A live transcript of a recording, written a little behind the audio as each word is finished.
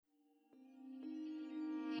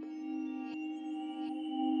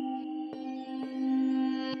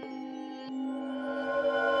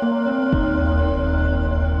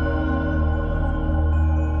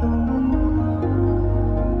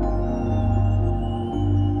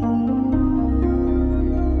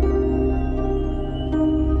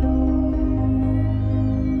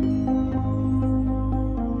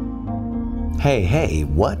Hey,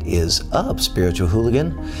 what is up, spiritual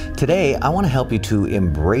hooligan? Today, I want to help you to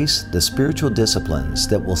embrace the spiritual disciplines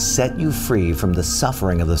that will set you free from the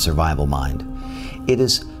suffering of the survival mind. It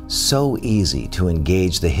is so easy to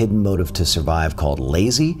engage the hidden motive to survive called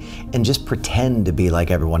lazy and just pretend to be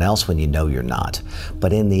like everyone else when you know you're not.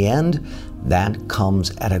 But in the end, that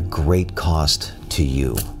comes at a great cost to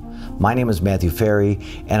you. My name is Matthew Ferry,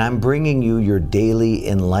 and I'm bringing you your daily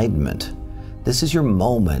enlightenment. This is your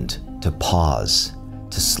moment to pause,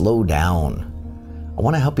 to slow down. I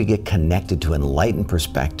want to help you get connected to enlightened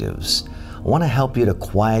perspectives. I want to help you to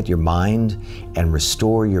quiet your mind and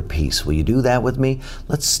restore your peace. Will you do that with me?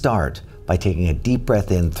 Let's start by taking a deep breath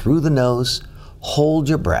in through the nose. Hold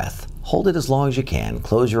your breath. Hold it as long as you can.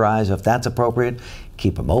 Close your eyes if that's appropriate.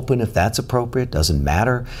 Keep them open if that's appropriate. Doesn't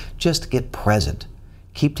matter. Just get present.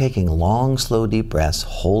 Keep taking long, slow, deep breaths,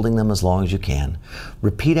 holding them as long as you can.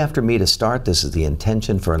 Repeat after me to start. This is the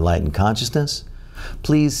intention for enlightened consciousness.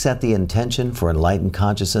 Please set the intention for enlightened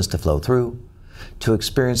consciousness to flow through, to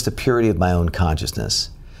experience the purity of my own consciousness,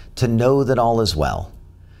 to know that all is well,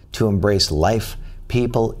 to embrace life,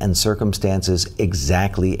 people, and circumstances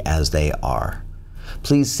exactly as they are.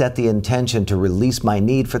 Please set the intention to release my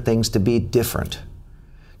need for things to be different,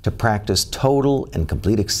 to practice total and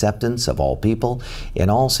complete acceptance of all people in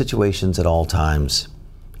all situations at all times,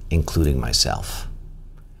 including myself.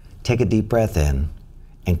 Take a deep breath in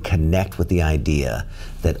and connect with the idea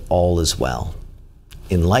that all is well.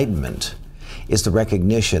 Enlightenment is the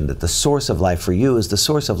recognition that the source of life for you is the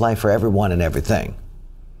source of life for everyone and everything.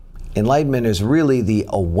 Enlightenment is really the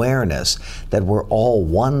awareness that we're all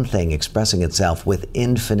one thing expressing itself with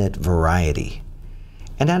infinite variety.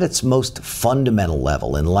 And at its most fundamental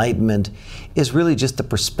level, enlightenment is really just the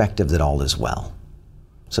perspective that all is well.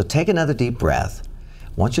 So take another deep breath.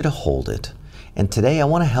 I want you to hold it. And today I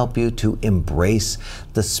want to help you to embrace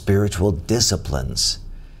the spiritual disciplines.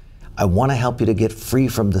 I want to help you to get free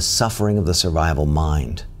from the suffering of the survival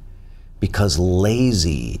mind, because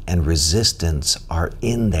lazy and resistance are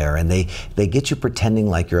in there, and they get you pretending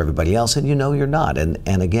like you're everybody else, and you know you're not. And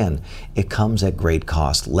again, it comes at great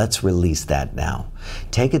cost. Let's release that now.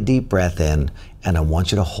 Take a deep breath in, and I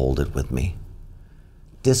want you to hold it with me.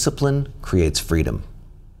 Discipline creates freedom.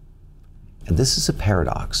 And this is a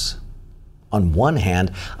paradox. On one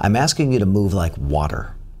hand, I'm asking you to move like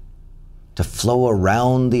water, to flow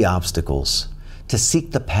around the obstacles, to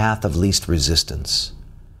seek the path of least resistance.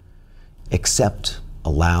 Accept,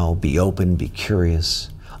 allow, be open, be curious.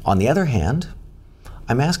 On the other hand,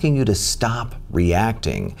 I'm asking you to stop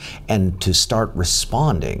reacting and to start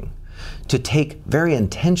responding, to take very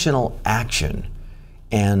intentional action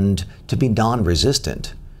and to be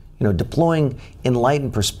non-resistant. Deploying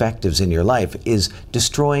enlightened perspectives in your life is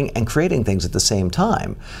destroying and creating things at the same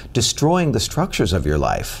time, destroying the structures of your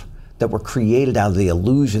life that were created out of the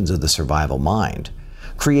illusions of the survival mind,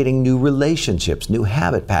 creating new relationships, new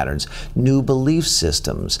habit patterns, new belief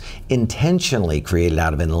systems, intentionally created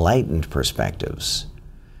out of enlightened perspectives.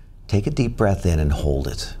 Take a deep breath in and hold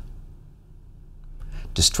it.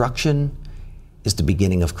 Destruction is the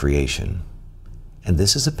beginning of creation, and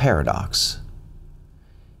this is a paradox.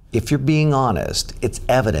 If you're being honest, it's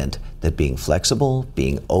evident that being flexible,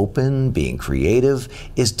 being open, being creative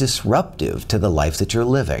is disruptive to the life that you're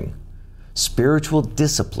living. Spiritual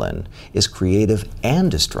discipline is creative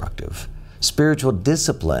and destructive. Spiritual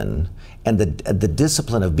discipline and the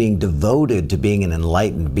discipline of being devoted to being an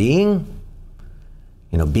enlightened being,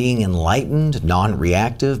 being enlightened,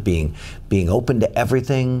 non-reactive, being open to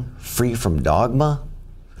everything, free from dogma,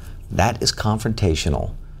 that is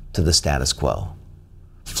confrontational to the status quo.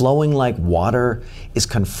 Flowing like water is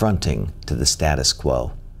confronting to the status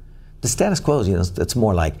quo. The status quo is, it's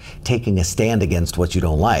more like taking a stand against what you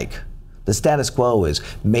don't like. The status quo is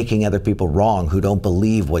making other people wrong who don't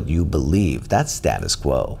believe what you believe. That's status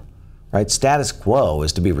quo, right? Status quo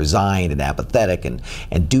is to be resigned and apathetic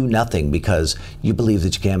and do nothing because you believe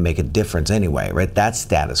that you can't make a difference anyway, right? That's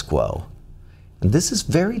status quo. And this is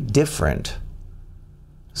very different.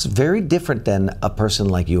 It's very different than a person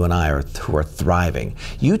like you and I who are thriving.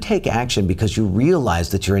 You take action because you realize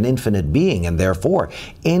that you're an infinite being, and therefore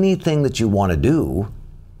anything that you want to do,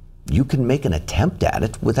 you can make an attempt at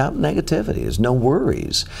it without negativity. There's no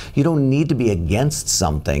worries. You don't need to be against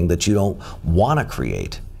something that you don't want to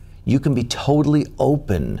create. You can be totally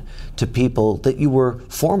open to people that you were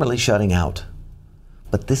formerly shutting out.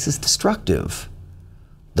 But this is destructive.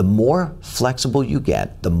 The more flexible you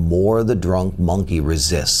get, the more the drunk monkey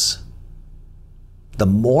resists. The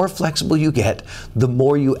more flexible you get, the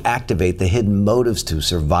more you activate the hidden motives to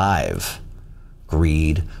survive.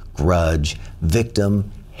 Greed, grudge, victim,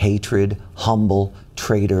 hatred, humble,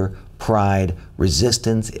 traitor, pride,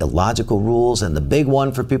 resistance, illogical rules, and the big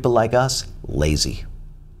one for people like us, lazy.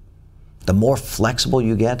 The more flexible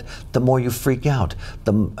you get, the more you freak out,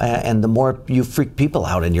 and the more you freak people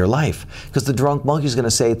out in your life. Because the drunk monkey is going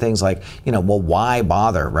to say things like, well, why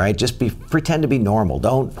bother, right? Just pretend to be normal.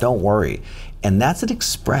 Don't worry. And that's an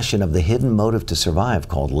expression of the hidden motive to survive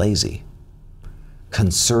called lazy.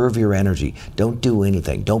 Conserve your energy. Don't do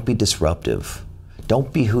anything. Don't be disruptive.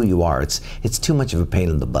 Don't be who you are. It's too much of a pain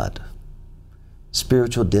in the butt.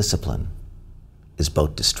 Spiritual discipline is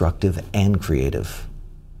both destructive and creative.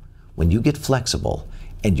 When you get flexible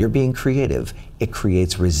and you're being creative, it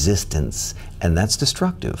creates resistance, and that's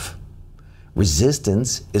destructive.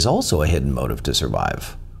 Resistance is also a hidden motive to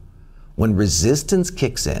survive. When resistance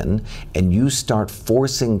kicks in and you start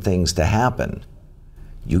forcing things to happen,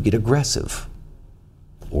 you get aggressive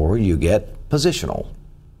or you get positional.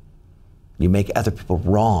 You make other people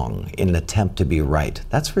wrong in an attempt to be right.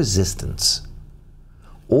 That's resistance.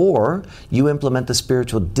 Or you implement the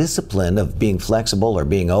spiritual discipline of being flexible or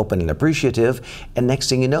being open and appreciative, and next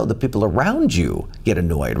thing you know, the people around you get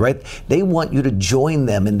annoyed, right? They want you to join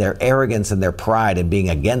them in their arrogance and their pride and being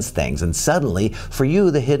against things. And suddenly, for you,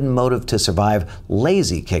 the hidden motive to survive,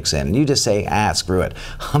 lazy, kicks in. And you just say, screw it.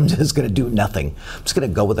 I'm just going to do nothing. I'm just going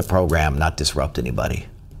to go with the program, not disrupt anybody.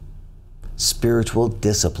 Spiritual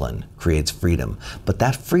discipline creates freedom, but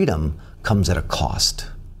that freedom comes at a cost.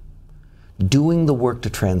 Doing the work to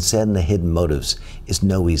transcend the hidden motives is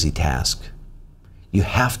no easy task. You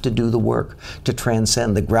have to do the work to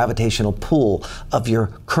transcend the gravitational pull of your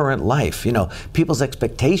current life. People's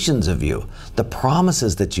expectations of you, the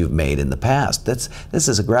promises that you've made in the past. This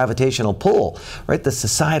is a gravitational pull, right? The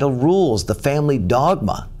societal rules, the family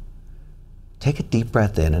dogma. Take a deep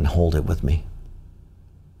breath in and hold it with me.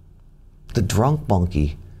 The drunk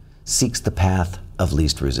monkey seeks the path of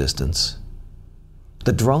least resistance.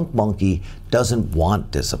 The drunk monkey doesn't want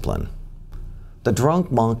discipline. The drunk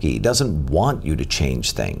monkey doesn't want you to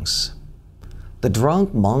change things. The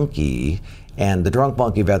drunk monkey and the drunk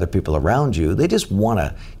monkey of other people around you, they just want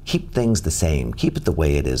to keep things the same, keep it the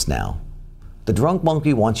way it is now. The drunk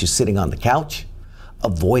monkey wants you sitting on the couch,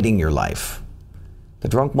 avoiding your life. The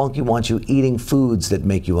drunk monkey wants you eating foods that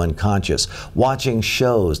make you unconscious, watching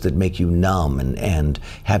shows that make you numb and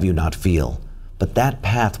have you not feel. But that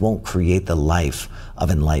path won't create the life of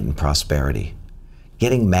enlightened prosperity.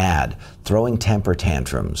 Getting mad, throwing temper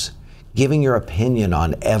tantrums, giving your opinion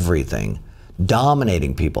on everything,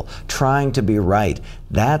 dominating people, trying to be right,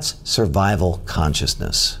 that's survival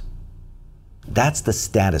consciousness. That's the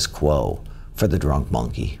status quo for the drunk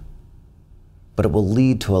monkey. But it will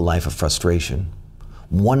lead to a life of frustration,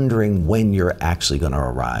 wondering when you're actually going to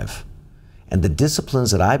arrive. And the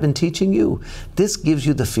disciplines that I've been teaching you, this gives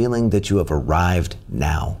you the feeling that you have arrived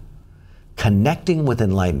now. Connecting with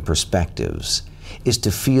enlightened perspectives is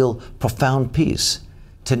to feel profound peace,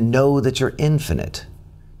 to know that you're infinite,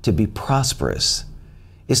 to be prosperous.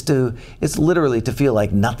 It's literally to feel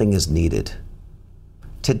like nothing is needed.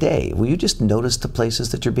 Today, will you just notice the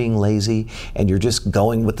places that you're being lazy and you're just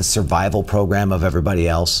going with the survival program of everybody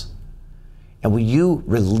else? And will you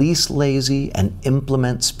release lazy and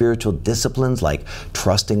implement spiritual disciplines like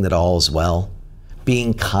trusting that all is well,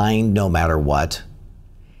 being kind no matter what,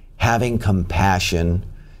 having compassion,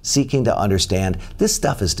 seeking to understand? This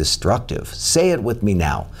stuff is destructive. Say it with me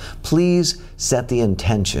now. Please set the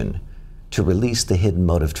intention to release the hidden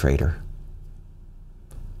motive traitor.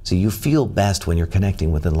 So you feel best when you're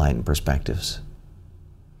connecting with enlightened perspectives.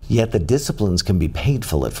 Yet the disciplines can be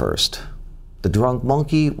painful at first. The drunk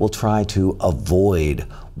monkey will try to avoid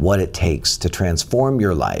what it takes to transform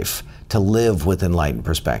your life to live with enlightened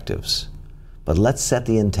perspectives. But let's set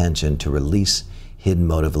the intention to release hidden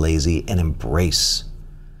motive lazy and embrace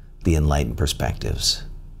the enlightened perspectives.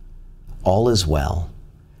 All is well.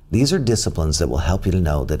 These are disciplines that will help you to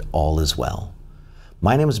know that all is well.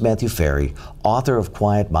 My name is Matthew Ferry, author of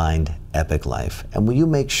Quiet Mind, Epic Life. And will you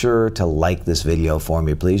make sure to like this video for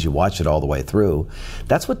me, please? You watch it all the way through.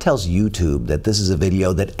 That's what tells YouTube that this is a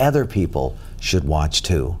video that other people should watch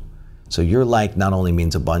too. So your like not only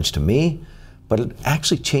means a bunch to me, but it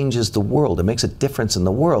actually changes the world. It makes a difference in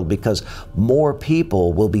the world because more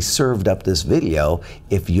people will be served up this video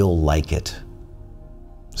if you'll like it.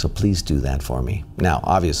 So please do that for me. Now,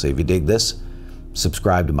 obviously, if you dig this,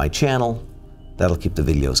 subscribe to my channel. That'll keep the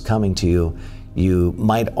videos coming to you. You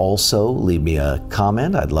might also leave me a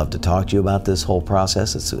comment. I'd love to talk to you about this whole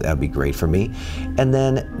process. That'd be great for me. And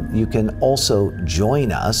then you can also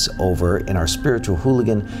join us over in our Spiritual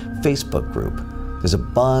Hooligan Facebook group. There's a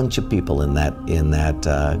bunch of people in that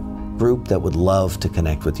group that would love to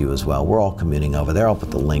connect with you as well. We're all communing over there. I'll put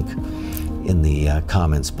the link in the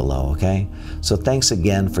comments below, okay? So thanks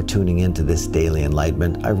again for tuning in to this Daily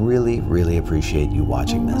Enlightenment. I really, really appreciate you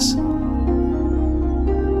watching this.